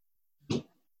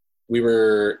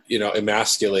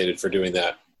emasculated for doing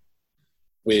that.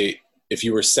 If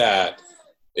you were sad,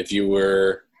 if you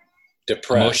were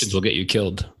depressed, emotions will get you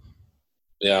killed.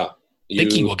 Yeah.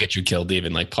 Thinking will get you killed.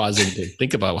 Even like pausing to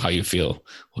think about how you feel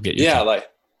will get you killed.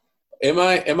 Like, am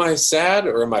I sad,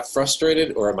 or am I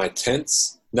frustrated, or am I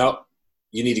tense? No,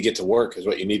 you need to get to work is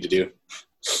what you need to do.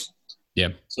 Yeah.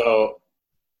 So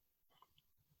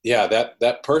yeah,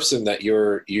 that person that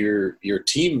your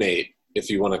teammate, if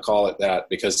you want to call it that,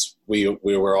 because we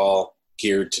were all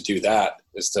geared to do that,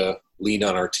 is to lean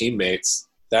on our teammates,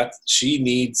 that she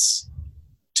needs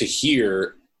to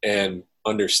hear and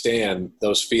understand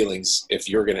those feelings if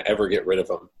you're going to ever get rid of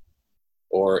them,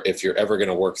 or if you're ever going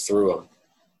to work through them.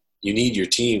 You need your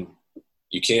team.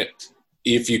 You can't,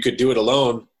 if you could do it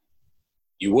alone,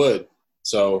 you would.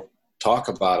 So talk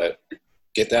about it,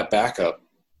 get that backup,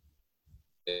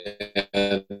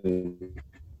 and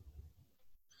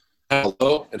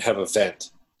hello and have a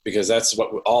vent, because that's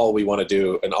all we want to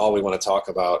do, and all we want to talk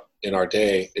about in our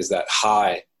day is that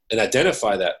high, and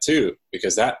identify that too,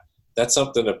 because that's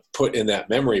something to put in that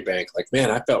memory bank. Like, man,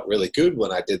 I felt really good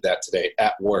when I did that today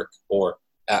at work or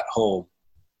at home,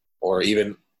 or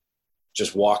even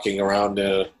just walking around,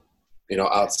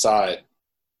 outside.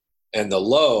 And the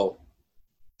low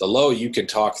you can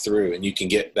talk through, and you can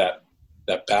get that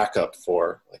backup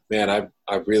for, like, man,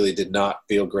 I really did not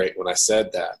feel great when I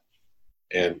said that.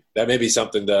 And that may be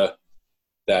something that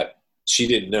she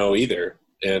didn't know either.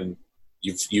 And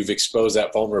you've exposed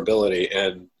that vulnerability,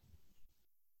 and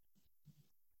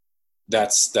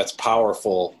that's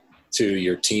powerful to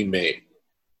your teammate,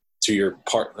 to your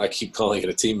partner. I keep calling it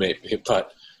a teammate,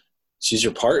 but she's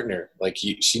your partner. Like,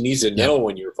 she needs to know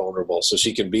when you're vulnerable, so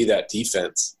she can be that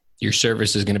defense. Your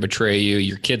service is going to betray you.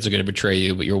 Your kids are going to betray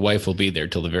you, but your wife will be there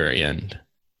till the very end.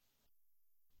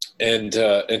 And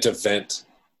to vent,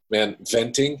 man,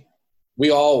 venting.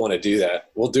 We all want to do that.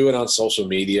 We'll do it on social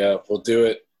media. We'll do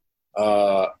it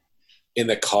in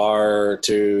the car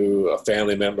to a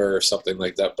family member or something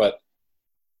like that. But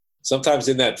sometimes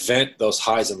in that vent, those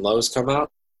highs and lows come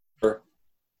out.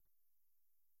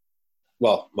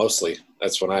 Well, mostly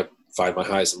that's when I find my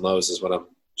highs and lows, is when I'm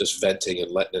just venting and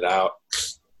letting it out.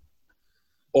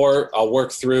 Or I'll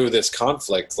work through this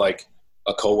conflict, like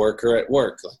a coworker at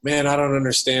work. Like, man, I don't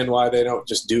understand why they don't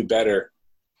just do better.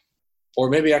 Or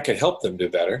maybe I could help them do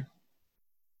better.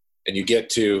 And you get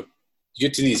to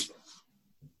these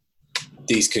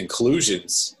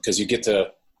conclusions, because you get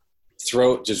to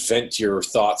just vent your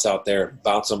thoughts out there,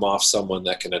 bounce them off someone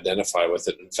that can identify with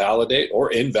it and validate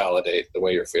or invalidate the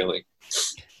way you're feeling.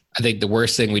 I think the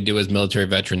worst thing we do as military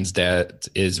veterans, Dad,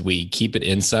 is we keep it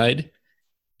inside.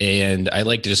 And I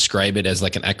like to describe it as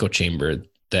like an echo chamber,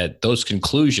 that those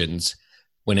conclusions,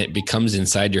 when it becomes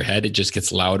inside your head, it just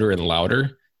gets louder and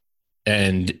louder.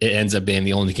 And it ends up being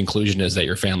the only conclusion is that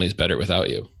your family is better without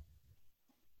you.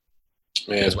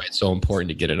 Man. That's why it's so important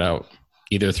to get it out,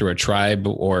 either through a tribe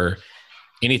or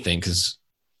anything, because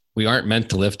we aren't meant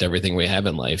to lift everything we have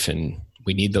in life. And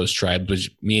we need those tribes,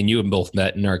 which me and you have both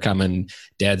met in our common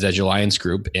Dad's Edge Alliance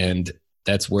group. And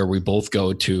that's where we both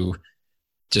go to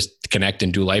just connect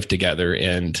and do life together.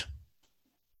 And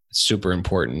it's super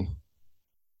important.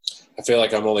 I feel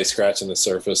like I'm only scratching the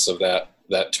surface of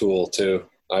that tool too.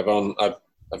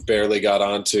 I've barely got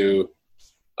onto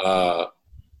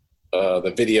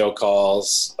the video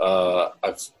calls.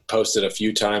 I've posted a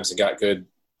few times and got good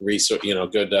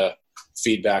good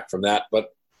feedback from that.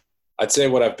 But I'd say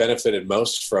what I've benefited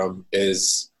most from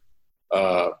is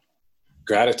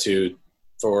gratitude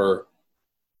for.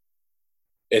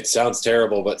 It sounds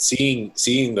terrible, but seeing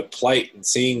the plight and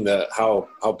seeing how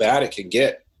bad it can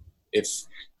get, if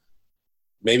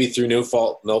maybe through no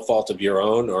fault of your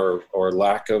own, or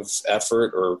lack of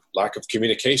effort or lack of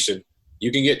communication,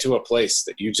 you can get to a place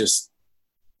that you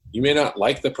may not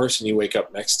like the person you wake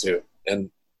up next to. And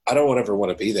I don't ever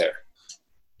want to be there.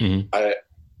 Mm-hmm.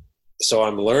 So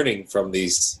I'm learning from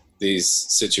these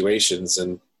situations,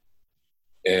 and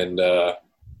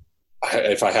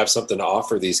if I have something to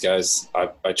offer these guys,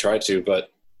 I try to,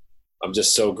 but I'm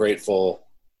just so grateful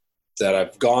that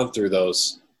I've gone through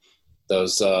those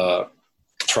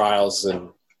trials and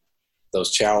those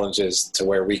challenges to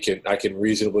where I can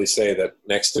reasonably say that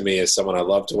next to me is someone I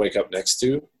love to wake up next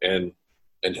to, and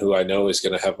who I know is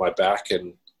going to have my back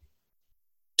and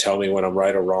tell me when I'm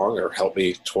right or wrong, or help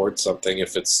me towards something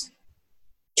if it's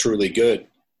truly good.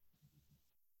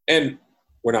 And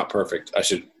we're not perfect. I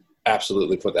should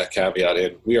absolutely put that caveat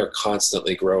in. We are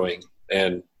constantly growing,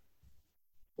 and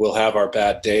we'll have our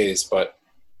bad days, but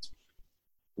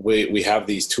we have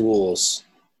these tools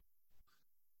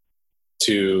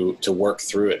to work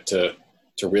through it, to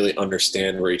really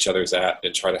understand where each other's at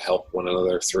and try to help one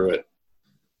another through it.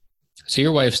 So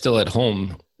your wife's still at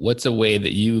home. What's a way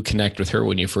that you connect with her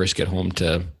when you first get home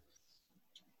to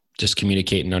just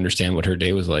communicate and understand what her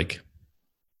day was like?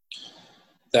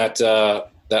 That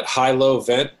high-low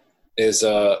vent is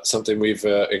something we've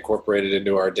incorporated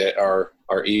into our day, our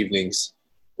evenings,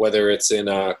 whether it's in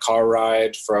a car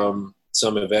ride from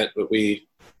some event that we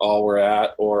all were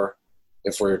at, or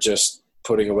if we're just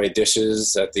putting away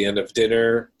dishes at the end of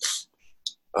dinner,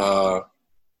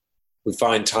 we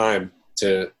find time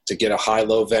to get a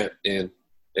high-low vent in,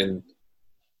 and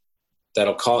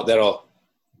that'll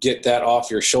get that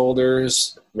off your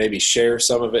shoulders, maybe share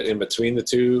some of it in between the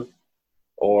two,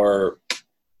 or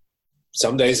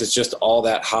some days it's just all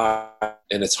that high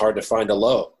and it's hard to find a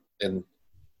low, and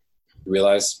you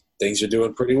realize things are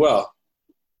doing pretty well.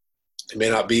 It may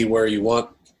not be where you want,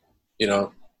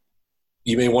 you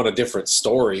may want a different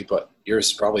story, but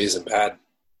yours probably isn't bad.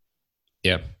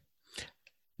 Yeah.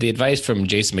 The advice from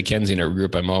Jason McKenzie in our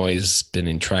group, I've been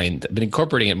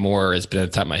incorporating it more. It's been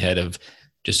at the top of my head of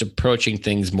just approaching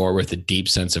things more with a deep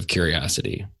sense of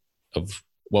curiosity of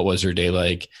what was her day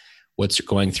like, what's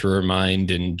going through her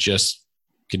mind, and just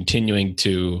continuing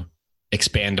to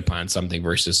expand upon something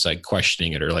versus like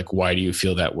questioning it or like, why do you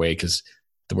feel that way? Because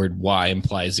the word why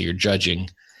implies that you're judging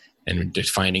and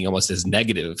defining almost as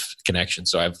negative connection.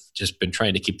 So I've just been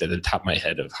trying to keep that at the top of my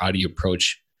head of how do you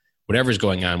approach whatever's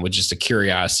going on with just a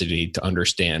curiosity to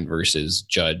understand versus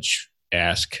judge,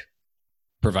 ask,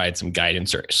 provide some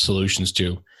guidance or solutions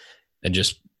to, and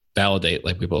just validate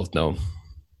like we both know.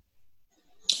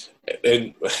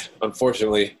 And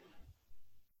unfortunately,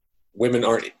 women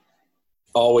aren't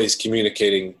always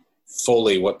communicating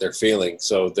fully what they're feeling.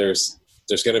 So there's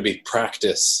going to be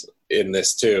practice in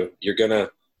this too. You're going to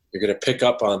pick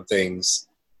up on things,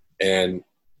 and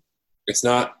it's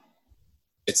not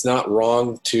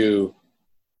wrong to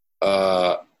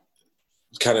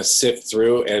kind of sift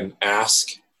through and ask,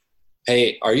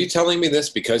 hey, are you telling me this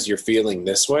because you're feeling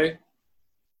this way?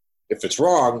 If it's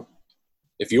wrong,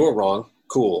 if you're wrong,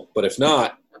 cool. But if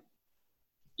not,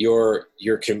 you're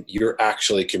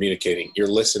actually communicating. You're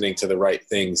listening to the right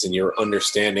things, and you're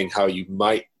understanding how you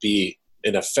might be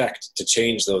in effect to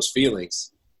change those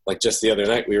feelings. Like just the other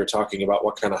night, we were talking about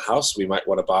what kind of house we might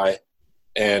want to buy,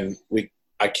 and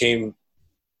I came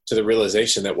to the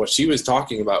realization that what she was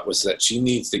talking about was that she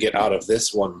needs to get out of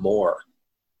this one more,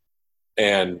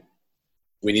 and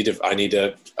I need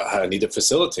to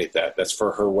facilitate that. That's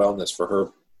for her wellness,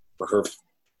 for her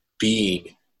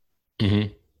being,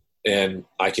 mm-hmm. And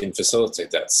I can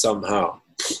facilitate that somehow.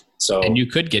 So, and you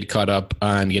could get caught up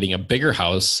on getting a bigger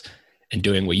house and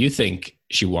doing what you think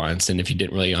she wants. And if you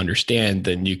didn't really understand,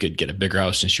 then you could get a bigger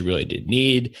house than she really did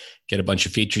need, get a bunch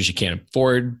of features you can't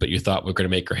afford, but you thought were going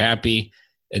to make her happy.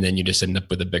 And then you just end up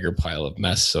with a bigger pile of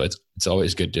mess. So it's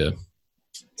always good to.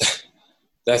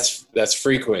 That's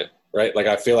frequent, right? Like,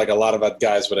 I feel like a lot of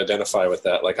guys would identify with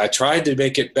that. Like, I tried to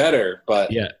make it better,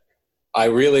 but yeah, I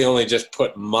really only just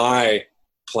put my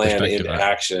plan into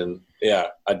action. Yeah.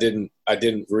 I didn't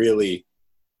really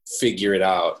figure it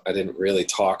out. I didn't really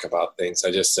talk about things.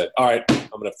 I just said, all right, I'm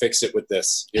going to fix it with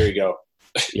this. Here you go.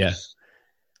 Yeah.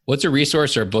 What's a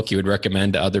resource or a book you would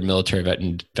recommend to other military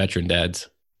veteran dads?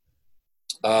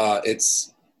 I would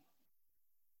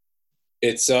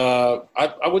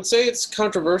say it's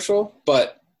controversial,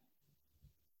 but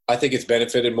I think it's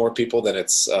benefited more people than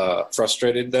it's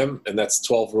frustrated them. And that's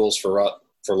 12 Rules for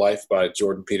Life by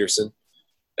Jordan Peterson.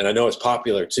 And I know it's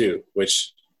popular too,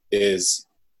 which is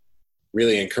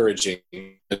really encouraging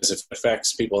because it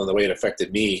affects people in the way it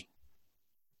affected me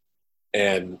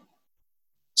and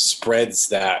spreads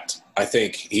that. I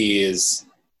think his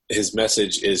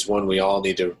message is one we all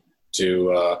need to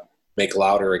make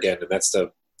louder again. And that's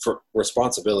for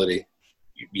responsibility.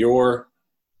 You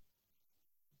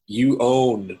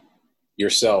own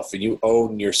yourself and you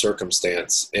own your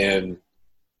circumstance, and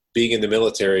being in the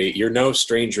military, you're no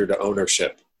stranger to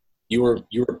ownership. You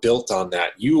were built on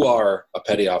that. You are a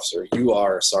petty officer. You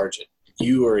are a sergeant.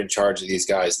 You are in charge of these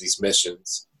guys, these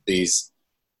missions, these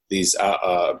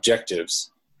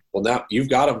objectives. Well, now you've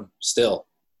got them still.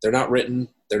 They're not written.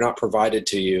 They're not provided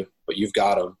to you, but you've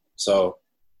got them. So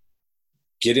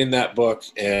get in that book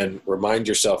and remind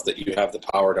yourself that you have the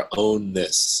power to own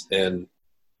this, and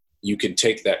you can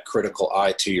take that critical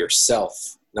eye to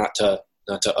yourself, not to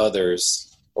others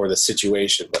or the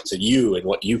situation, but to you and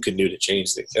what you can do to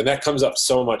change things. And that comes up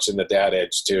so much in the dad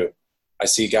edge too. I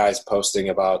see guys posting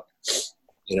about,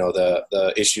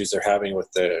 the issues they're having with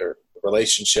their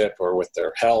relationship or with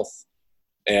their health.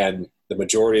 And the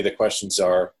majority of the questions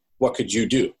are, what could you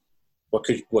do? What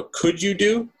could you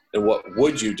do? And what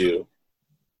would you do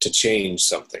to change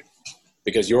something?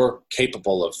 Because you're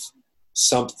capable of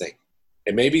something.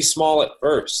 It may be small at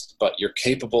first, but you're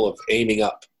capable of aiming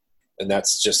up. And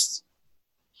that's just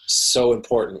so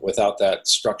important without that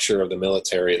structure of the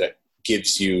military that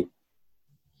gives you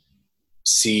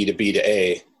C to B to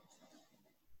A.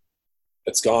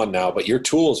 It's gone now, but your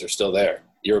tools are still there.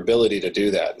 Your ability to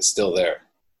do that is still there.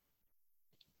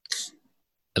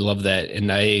 I love that.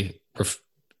 And I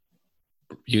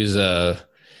use a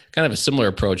kind of a similar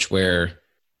approach where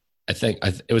I think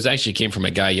it was actually came from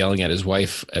a guy yelling at his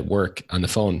wife at work on the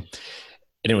phone,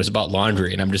 and it was about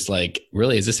laundry. And I'm just like,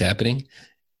 really, is this happening?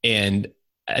 And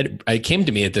I came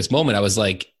to me at this moment. I was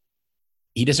like,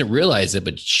 he doesn't realize it,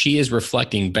 but she is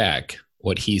reflecting back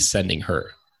what he's sending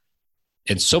her.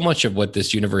 And so much of what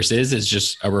this universe is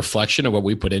just a reflection of what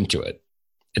we put into it.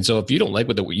 And so if you don't like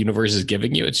what the universe is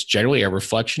giving you, it's generally a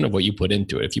reflection of what you put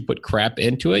into it. If you put crap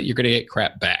into it, you're going to get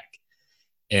crap back.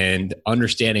 And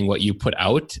understanding what you put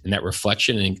out and that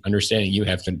reflection, and understanding you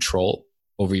have control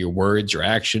over your words, your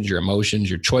actions, your emotions,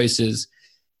 your choices,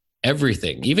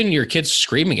 everything, even your kids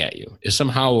screaming at you, is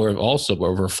somehow also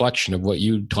a reflection of what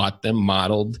you taught them,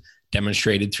 modeled,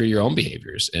 demonstrated through your own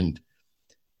behaviors. And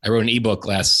I wrote an ebook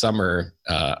last summer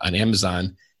on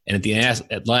Amazon, and at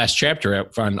the last chapter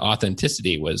on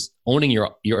authenticity was owning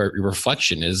your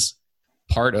reflection is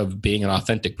part of being an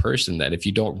authentic person. That if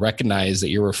you don't recognize that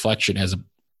your reflection has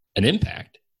an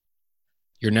impact,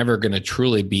 you're never going to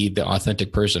truly be the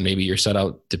authentic person maybe you're set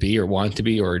out to be or want to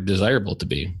be or desirable to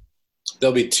be.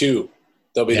 There'll be two.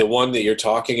 There'll be the one that you're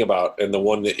talking about and the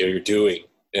one that you're doing.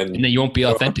 And then you won't be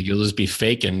authentic. You'll just be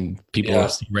fake, and people will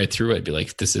see right through it. Be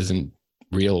like, this isn't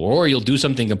real. Or you'll do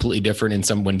something completely different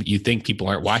when you think people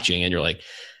aren't watching, and you're like,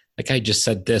 that guy just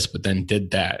said this, but then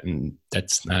did that. And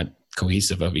that's not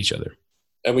cohesive of each other.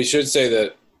 And we should say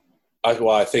that,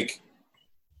 I think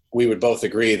we would both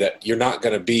agree that you're not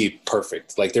going to be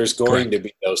perfect. Like there's going to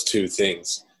be those two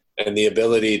things, and the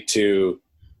ability to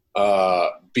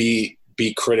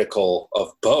be critical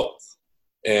of both,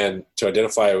 and to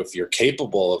identify if you're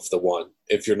capable of the one.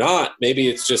 If you're not, maybe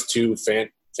it's just too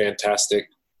fantastical.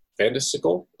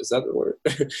 Is that the word?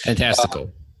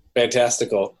 Fantastical.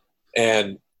 Fantastical.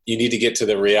 And you need to get to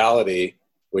the reality,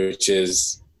 which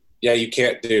is, you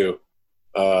can't do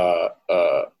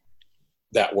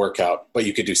that workout, but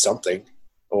you could do something.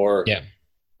 Or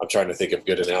I'm trying to think of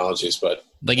good analogies, but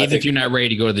like even if you're not ready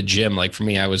to go to the gym, like for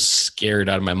me, I was scared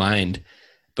out of my mind.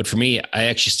 But for me, I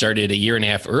actually started a year and a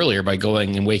half earlier by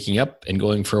going and waking up and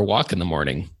going for a walk in the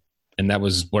morning. And that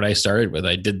was what I started with.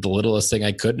 I did the littlest thing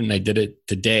I could, and I did it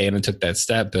today, and I took that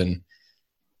step. And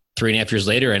 3.5 years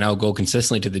later, I now go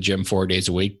consistently to the gym 4 days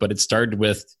a week. But it started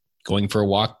with going for a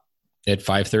walk at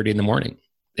 5:30 in the morning.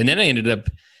 And then I ended up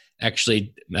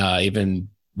actually even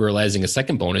realizing a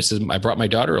second bonus is I brought my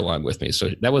daughter along with me.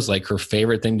 So that was like her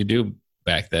favorite thing to do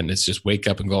back then, is just wake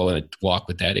up and go on a walk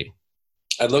with daddy.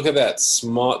 I look at that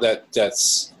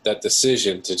that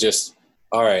decision to just,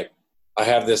 all right, I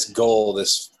have this goal,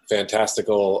 this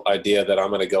fantastical idea that I'm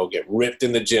going to go get ripped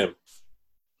in the gym,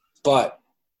 but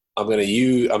I'm going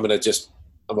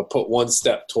to put one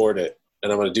step toward it,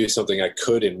 and I'm going to do something I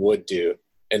could and would do.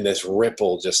 And this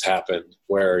ripple just happened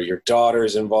where your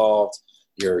daughter's involved,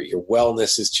 your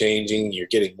wellness is changing, you're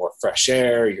getting more fresh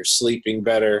air, you're sleeping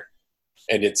better,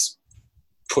 and it's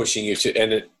pushing you to,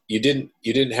 and you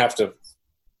didn't have to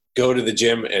go to the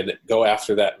gym and go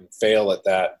after that and fail at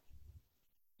that.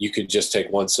 You could just take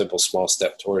one simple small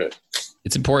step toward it.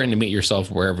 It's important to meet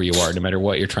yourself wherever you are, no matter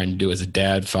what you're trying to do as a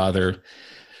dad, father,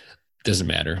 doesn't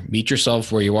matter. Meet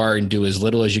yourself where you are and do as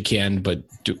little as you can, but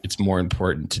it's more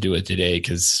important to do it today.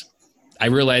 Because I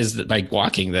realized that by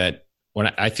walking, that when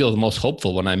I feel the most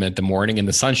hopeful when I'm at the morning and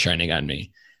the sun's shining on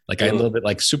me. Like I have a little bit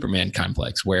like Superman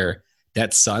complex, where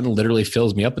that sun literally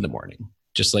fills me up in the morning.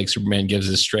 Just like Superman gives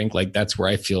his strength, like that's where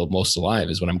I feel most alive,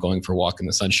 is when I'm going for a walk and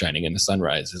the sun's shining and the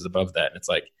sunrise is above that. And it's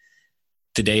like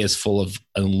today is full of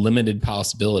unlimited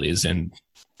possibilities. And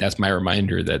that's my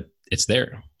reminder that it's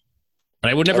there. But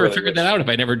I would never have figured that out if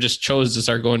I never just chose to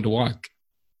start going to walk.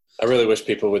 I really wish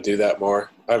people would do that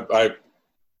more.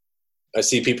 I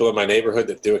see people in my neighborhood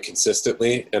that do it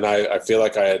consistently, and I feel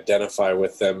like I identify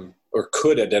with them, or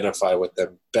could identify with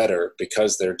them better,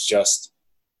 because they're just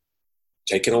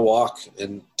taking a walk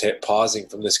and pausing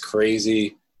from this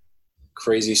crazy,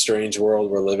 strange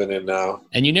world we're living in now.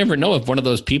 And you never know if one of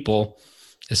those people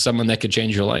is someone that could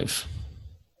change your life.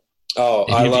 Oh,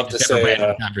 I love to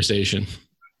say conversation.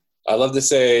 I love to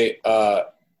say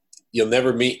you'll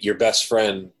never meet your best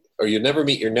friend, or you'll never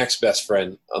meet your next best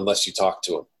friend unless you talk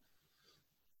to him.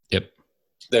 Yep.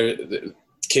 The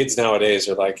kids nowadays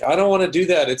are like, I don't want to do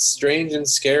that. It's strange and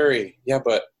scary. Yeah,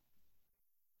 but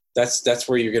that's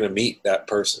where you're going to meet that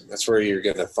person. That's where you're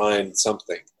going to find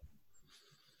something.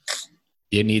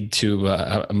 You need to,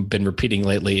 I've been repeating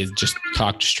lately, is just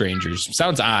talk to strangers.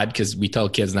 Sounds odd because we tell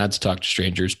kids not to talk to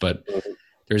strangers, but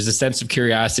there's a sense of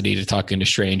curiosity to talking to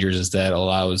strangers that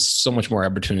allows so much more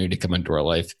opportunity to come into our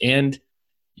life. And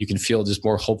you can feel just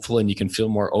more hopeful, and you can feel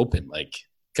more open. Like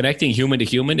connecting human to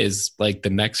human is like the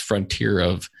next frontier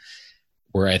of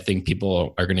where I think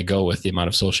people are going to go with the amount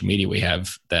of social media we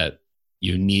have, that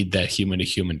you need that human to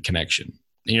human connection.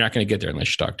 And you're not going to get there unless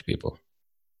you talk to people.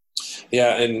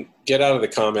 Yeah. And get out of the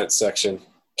comments section.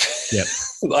 Yep.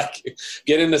 Like,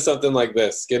 get into something like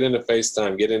this, get into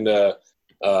FaceTime, get into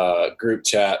group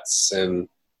chats, and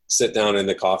sit down in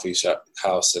the coffee shop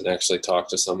house and actually talk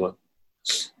to someone.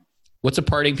 What's a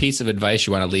parting piece of advice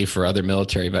you want to leave for other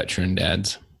military veteran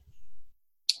dads?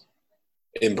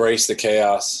 Embrace the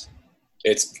chaos.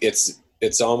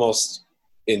 It's almost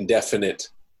indefinite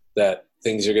that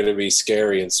things are going to be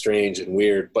scary and strange and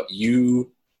weird, but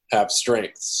you have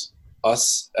strengths.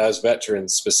 Us as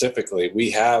veterans specifically,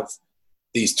 we have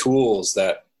these tools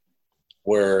that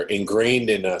were ingrained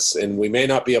in us, and we may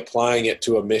not be applying it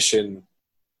to a mission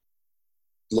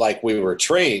like we were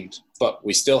trained, but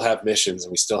we still have missions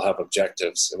and we still have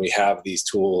objectives, and we have these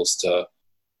tools to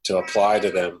apply to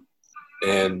them.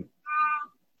 And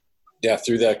yeah,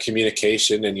 through that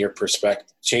communication and your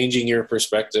perspective, changing your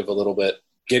perspective a little bit,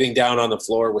 getting down on the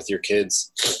floor with your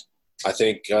kids, I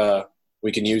think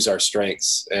we can use our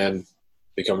strengths and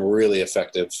become really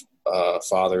effective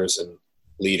fathers and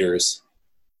leaders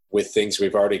with things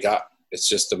we've already got. It's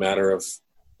just a matter of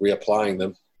reapplying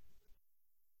them.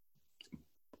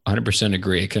 100%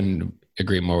 agree. I couldn't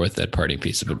agree more with that parting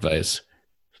piece of advice.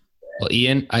 Well,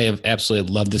 Ian, I have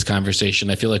absolutely loved this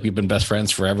conversation. I feel like we've been best friends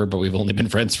forever, but we've only been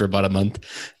friends for about a month.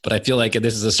 But I feel like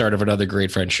this is the start of another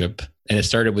great friendship. And it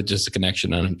started with just a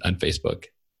connection on Facebook.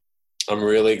 I'm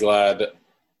really glad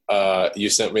you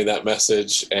sent me that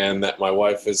message, and that my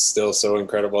wife is still so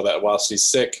incredible that while she's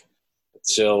sick,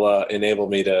 she'll enable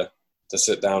me to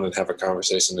sit down and have a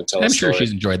conversation and tell a story. I'm sure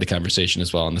she's enjoyed the conversation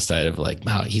as well, on the side of like,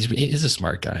 wow, he's a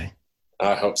smart guy.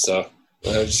 I hope so.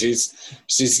 She's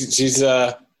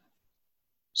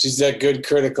that good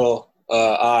critical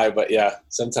eye, but yeah,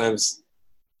 sometimes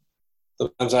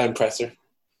I impress her.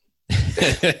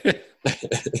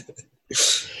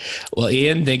 Well,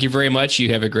 Ian, thank you very much.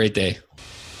 You have a great day.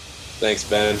 Thanks,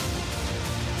 Ben.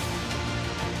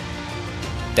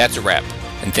 That's a wrap.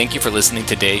 And thank you for listening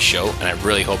to today's show, and I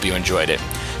really hope you enjoyed it.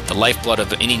 The lifeblood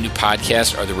of any new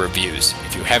podcast are the reviews.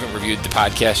 If you haven't reviewed the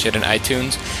podcast yet on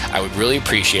iTunes, I would really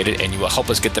appreciate it, and you will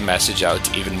help us get the message out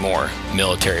to even more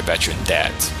military veteran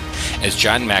dads. As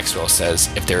John Maxwell says,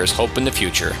 if there is hope in the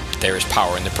future, there is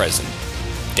power in the present.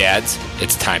 Dads,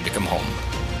 it's time to come home.